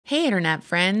Hey internet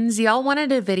friends, y'all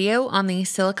wanted a video on the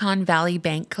Silicon Valley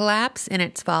Bank collapse and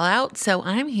its fallout, so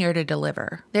I'm here to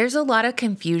deliver. There's a lot of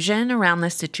confusion around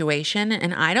this situation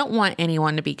and I don't want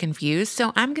anyone to be confused,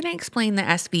 so I'm going to explain the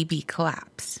SVB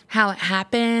collapse, how it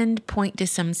happened, point to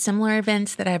some similar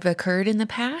events that have occurred in the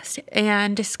past,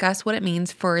 and discuss what it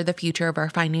means for the future of our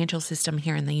financial system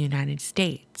here in the United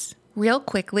States. Real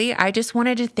quickly, I just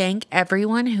wanted to thank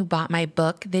everyone who bought my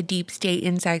book, The Deep State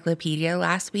Encyclopedia,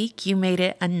 last week. You made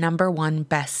it a #1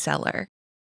 bestseller.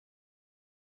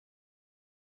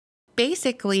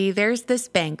 Basically, there's this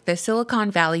bank, the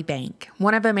Silicon Valley Bank,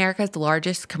 one of America's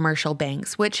largest commercial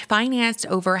banks, which financed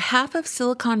over half of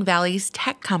Silicon Valley's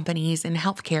tech companies and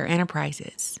healthcare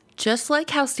enterprises. Just like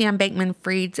how Sam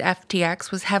Bankman-Fried's FTX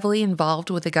was heavily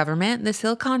involved with the government, the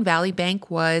Silicon Valley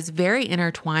Bank was very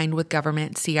intertwined with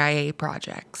government CIA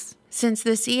projects. Since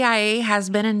the CIA has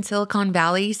been in Silicon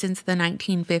Valley since the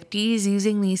 1950s,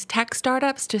 using these tech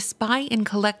startups to spy and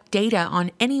collect data on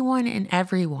anyone and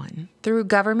everyone through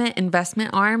government investment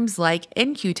arms like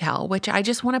In-Q-Tel, which I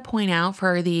just want to point out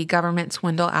for the government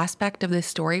swindle aspect of this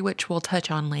story, which we'll touch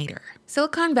on later.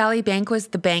 Silicon Valley Bank was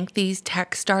the bank these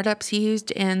tech startups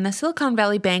used, and the Silicon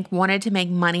Valley Bank wanted to make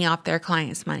money off their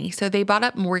clients' money, so they bought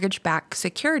up mortgage-backed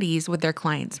securities with their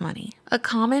clients' money. A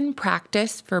common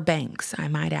practice for banks, I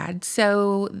might add.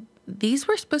 So these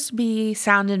were supposed to be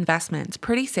sound investments,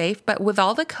 pretty safe, but with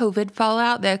all the COVID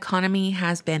fallout, the economy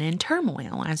has been in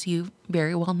turmoil, as you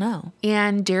very well know.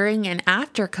 And during and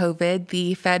after COVID,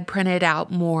 the Fed printed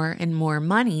out more and more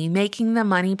money, making the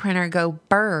money printer go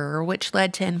burr, which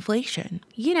led to inflation.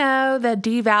 You know, the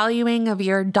devaluing of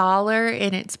your dollar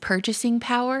and its purchasing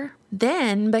power.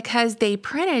 Then, because they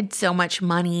printed so much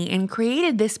money and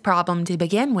created this problem to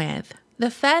begin with, the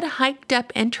Fed hiked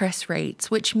up interest rates,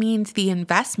 which means the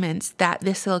investments that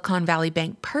the Silicon Valley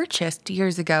Bank purchased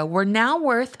years ago were now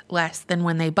worth less than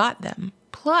when they bought them.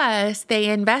 Plus, they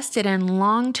invested in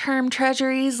long-term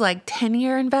treasuries like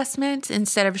 10-year investments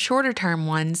instead of shorter-term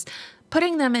ones,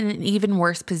 putting them in an even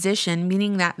worse position,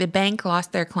 meaning that the bank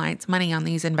lost their clients' money on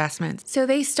these investments. So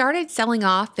they started selling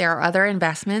off their other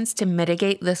investments to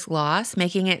mitigate this loss,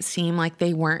 making it seem like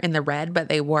they weren't in the red, but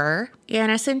they were. And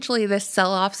essentially, this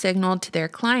sell-off signaled to their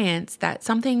clients that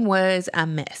something was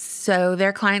amiss. So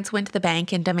their clients went to the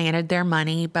bank and demanded their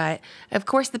money, but of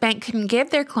course the bank couldn't give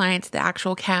their clients the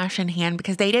actual cash in hand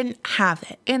because they didn't have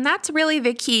it. And that's really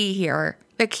the key here.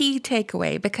 The key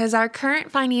takeaway, because our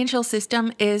current financial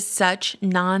system is such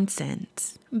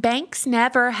nonsense. Banks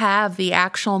never have the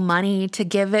actual money to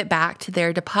give it back to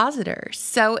their depositors.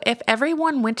 So if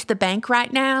everyone went to the bank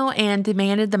right now and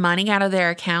demanded the money out of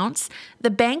their accounts, the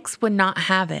banks would not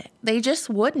have it. They just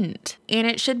wouldn't. And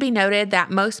it should be noted that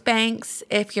most banks,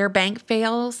 if your bank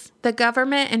fails, the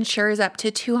government insures up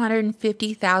to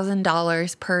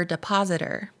 $250,000 per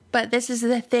depositor. But this is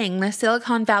the thing, the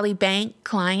Silicon Valley Bank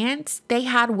clients, they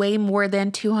had way more than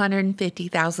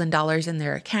 $250,000 in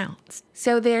their accounts.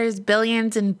 So there's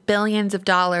billions and billions of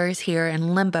dollars here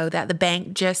in limbo that the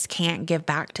bank just can't give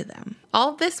back to them. All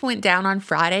of this went down on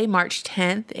Friday, March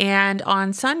 10th, and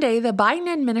on Sunday, the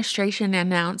Biden administration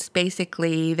announced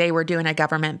basically they were doing a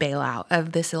government bailout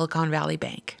of the Silicon Valley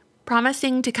Bank,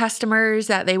 promising to customers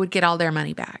that they would get all their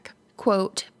money back.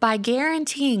 Quote, by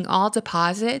guaranteeing all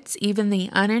deposits, even the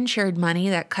uninsured money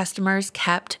that customers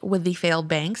kept with the failed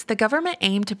banks, the government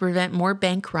aimed to prevent more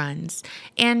bank runs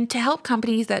and to help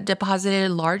companies that deposited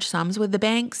large sums with the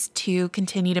banks to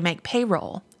continue to make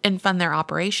payroll and fund their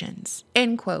operations.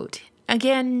 End quote.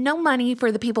 Again, no money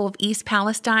for the people of East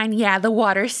Palestine. Yeah, the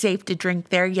water's safe to drink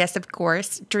there. Yes, of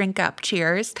course. Drink up.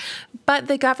 Cheers. But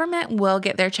the government will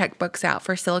get their checkbooks out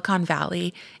for Silicon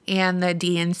Valley and the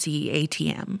DNC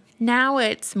ATM. Now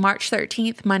it's March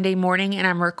 13th, Monday morning, and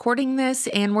I'm recording this,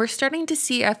 and we're starting to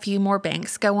see a few more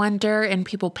banks go under and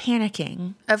people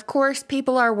panicking. Of course,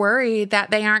 people are worried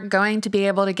that they aren't going to be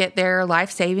able to get their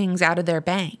life savings out of their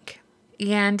bank.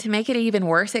 And to make it even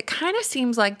worse, it kind of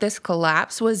seems like this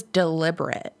collapse was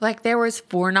deliberate. Like there was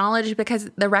foreknowledge because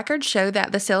the records show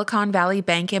that the Silicon Valley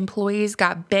Bank employees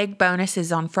got big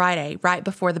bonuses on Friday, right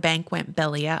before the bank went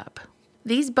belly up.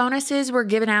 These bonuses were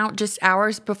given out just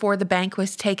hours before the bank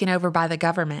was taken over by the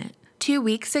government. 2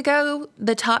 weeks ago,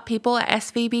 the top people at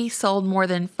SVB sold more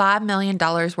than $5 million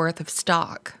worth of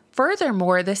stock.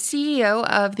 Furthermore, the CEO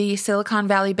of the Silicon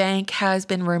Valley Bank has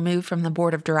been removed from the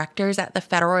board of directors at the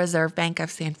Federal Reserve Bank of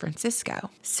San Francisco.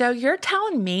 So you're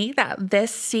telling me that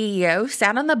this CEO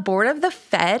sat on the board of the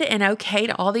Fed and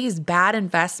okayed all these bad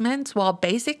investments while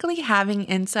basically having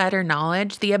insider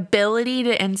knowledge, the ability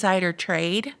to insider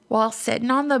trade, while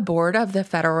sitting on the board of the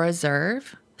Federal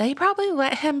Reserve? They probably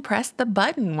let him press the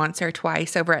button once or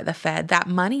twice over at the Fed, that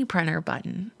money printer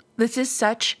button. This is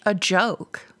such a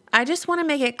joke. I just want to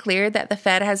make it clear that the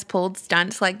Fed has pulled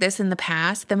stunts like this in the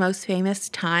past, the most famous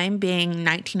time being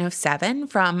 1907,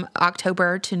 from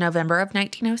October to November of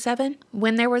 1907,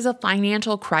 when there was a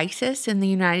financial crisis in the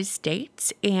United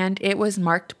States, and it was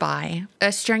marked by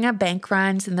a string of bank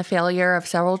runs and the failure of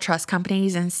several trust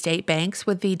companies and state banks,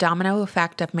 with the domino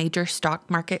effect of major stock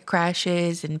market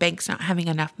crashes and banks not having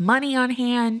enough money on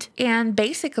hand, and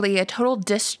basically a total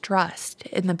distrust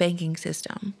in the banking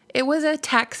system. It was a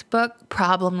textbook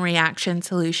problem reaction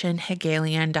solution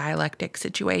Hegelian dialectic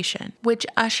situation, which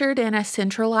ushered in a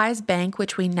centralized bank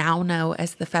which we now know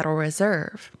as the Federal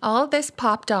Reserve. All of this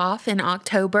popped off in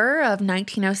October of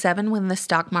 1907 when the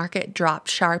stock market dropped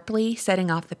sharply,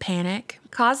 setting off the panic,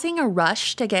 causing a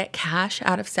rush to get cash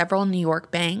out of several New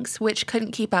York banks, which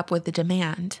couldn't keep up with the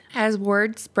demand. As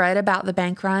word spread about the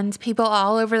bank runs, people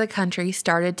all over the country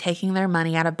started taking their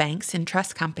money out of banks and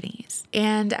trust companies.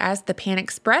 And as the panic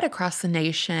spread across the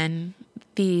nation,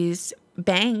 these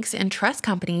banks and trust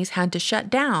companies had to shut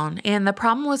down, and the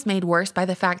problem was made worse by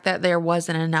the fact that there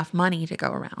wasn't enough money to go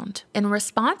around. In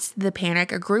response to the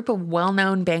panic, a group of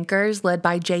well-known bankers led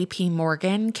by J.P.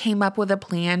 Morgan came up with a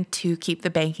plan to keep the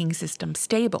banking system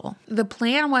stable. The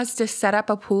plan was to set up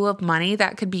a pool of money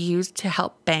that could be used to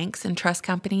help banks and trust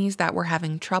companies that were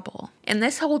having trouble. And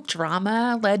this whole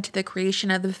drama led to the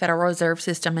creation of the Federal Reserve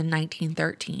System in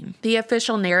 1913. The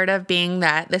official narrative being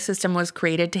that the system was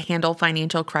created to handle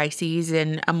financial crises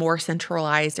in a more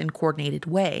centralized and coordinated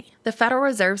way. The Federal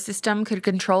Reserve System could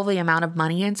control the amount of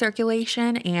money in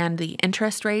circulation and the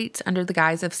interest rates under the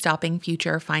guise of stopping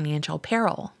future financial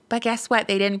peril. But guess what?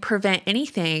 They didn't prevent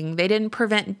anything. They didn't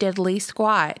prevent diddly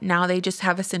squat. Now they just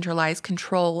have a centralized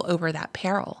control over that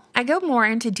peril. I go more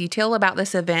into detail about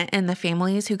this event and the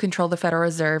families who control the Federal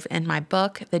Reserve in my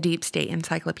book, The Deep State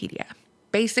Encyclopedia.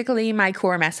 Basically, my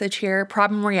core message here,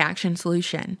 problem, reaction,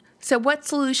 solution. So what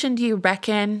solution do you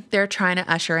reckon they're trying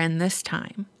to usher in this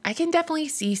time? I can definitely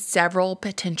see several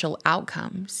potential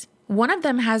outcomes. One of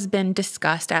them has been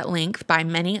discussed at length by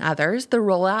many others, the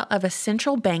rollout of a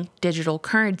central bank digital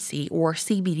currency, or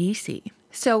CBDC.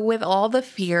 So with all the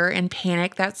fear and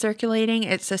panic that's circulating,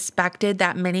 it's suspected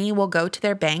that many will go to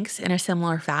their banks in a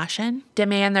similar fashion,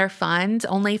 demand their funds,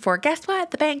 only for, guess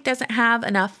what? The bank doesn't have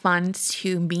enough funds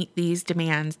to meet these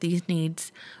demands, these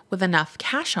needs, with enough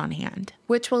cash on hand,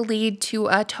 which will lead to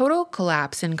a total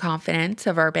collapse in confidence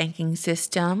of our banking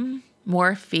system,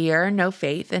 more fear, no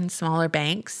faith in smaller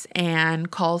banks, and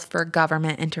calls for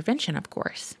government intervention, of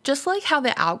course. Just like how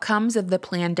the outcomes of the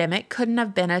pandemic couldn't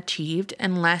have been achieved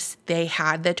unless they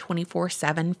had the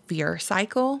 24/7 fear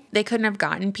cycle. They couldn't have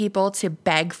gotten people to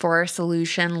beg for a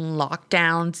solution,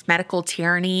 lockdowns, medical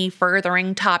tyranny,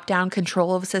 furthering top-down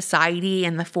control of society,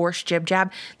 and the forced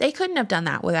jib-jab. They couldn't have done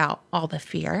that without all the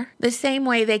fear. The same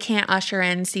way they can't usher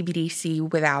in CBDC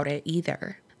without it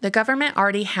either. The government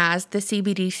already has the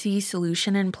CBDC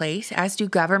solution in place, as do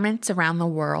governments around the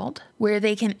world, where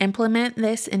they can implement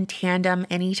this in tandem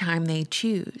anytime they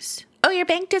choose. Oh, your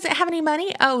bank doesn't have any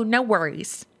money? Oh, no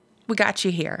worries. We got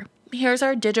you here. Here's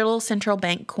our digital central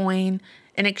bank coin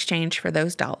in exchange for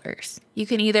those dollars. You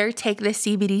can either take the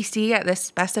CBDC at the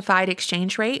specified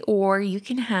exchange rate, or you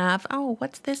can have, oh,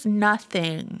 what's this?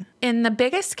 Nothing. And the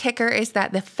biggest kicker is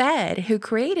that the Fed, who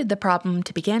created the problem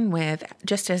to begin with,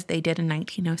 just as they did in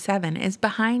 1907, is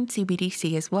behind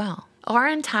CBDC as well. Our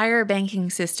entire banking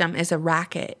system is a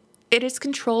racket. It is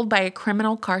controlled by a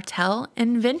criminal cartel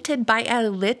invented by a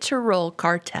literal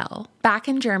cartel back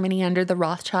in Germany under the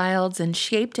Rothschilds, and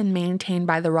shaped and maintained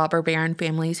by the robber baron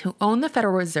families who own the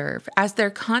Federal Reserve, as they're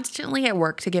constantly at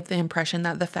work to give the impression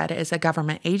that the Fed is a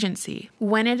government agency,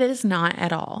 when it is not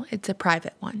at all. It's a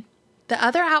private one. The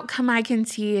other outcome I can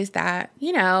see is that,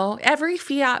 every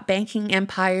fiat banking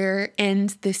empire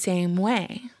ends the same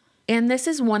way. And this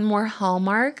is one more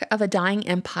hallmark of a dying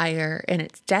empire in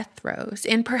its death throes.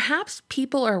 And perhaps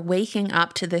people are waking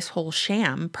up to this whole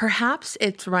sham. Perhaps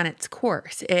it's run its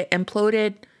course. It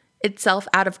imploded itself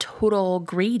out of total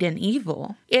greed and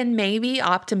evil. And maybe,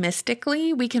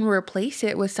 optimistically, we can replace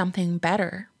it with something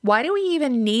better. Why do we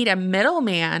even need a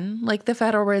middleman like the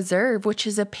Federal Reserve, which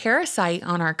is a parasite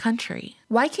on our country?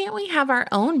 Why can't we have our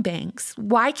own banks?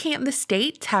 Why can't the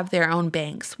states have their own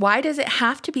banks? Why does it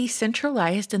have to be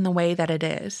centralized in the way that it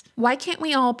is? Why can't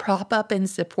we all prop up and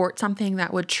support something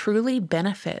that would truly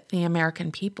benefit the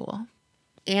American people?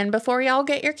 And before y'all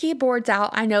get your keyboards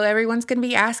out, I know everyone's going to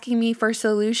be asking me for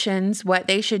solutions, what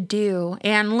they should do.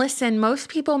 And listen, most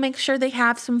people make sure they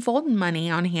have some folding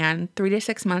money on hand, 3 to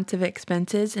 6 months of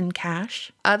expenses in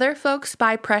cash. Other folks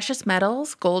buy precious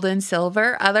metals, gold and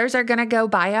silver. Others are going to go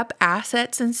buy up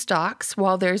assets and stocks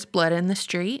while there's blood in the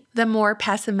street. The more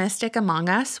pessimistic among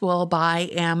us will buy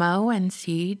ammo and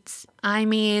seeds. I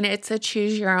mean, it's a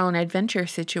choose your own adventure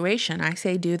situation. I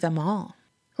say do them all.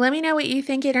 Let me know what you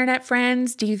think, internet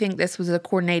friends. Do you think this was a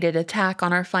coordinated attack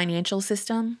on our financial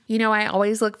system? You know, I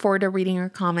always look forward to reading your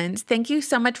comments. Thank you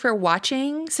so much for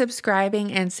watching,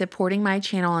 subscribing, and supporting my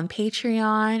channel on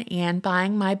Patreon and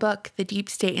buying my book, The Deep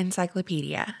State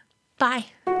Encyclopedia. Bye.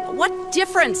 What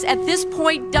difference at this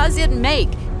point does it make?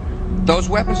 Those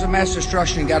weapons of mass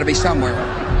destruction got to be somewhere.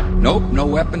 Nope, no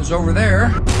weapons over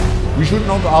there. We should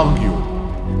not argue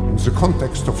in the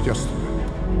context of yesterday.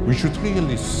 We should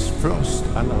really first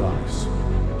analyze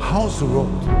how the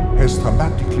world has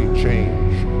dramatically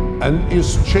changed and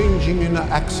is changing in an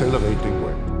accelerating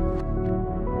way.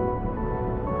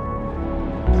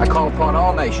 I call upon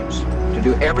all nations to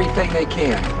do everything they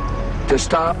can to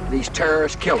stop these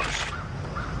terrorist killers.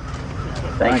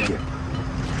 Thank you.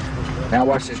 Now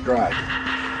watch this drive.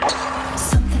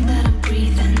 Something that I'm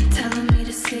breathing, telling me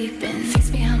to sleep in. Fix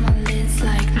behind my lids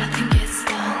like nothing gets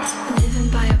done. Living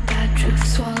by a bad truth,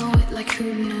 swallow it like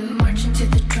who knew. Marching to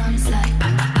the drums like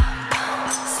pam, pam, pam.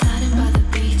 Sliding by the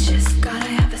beaches, gotta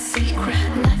have a secret.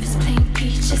 Life is plain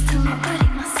peaches, tell nobody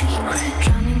my secret.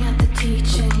 Drowning at the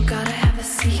teaching, gotta have a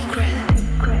secret.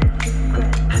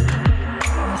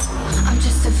 I'm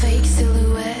just a fake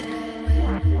silhouette,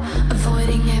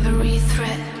 avoiding every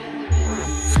threat.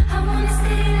 I wanna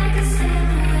stay like a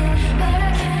silhouette, but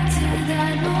I can't do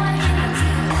that. No, I can't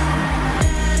do that.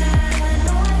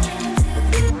 No, I can't do that. No, I can't do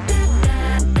that.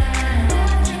 No, I can't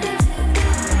do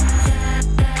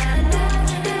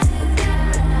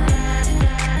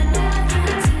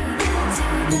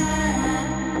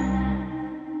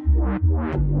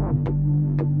that.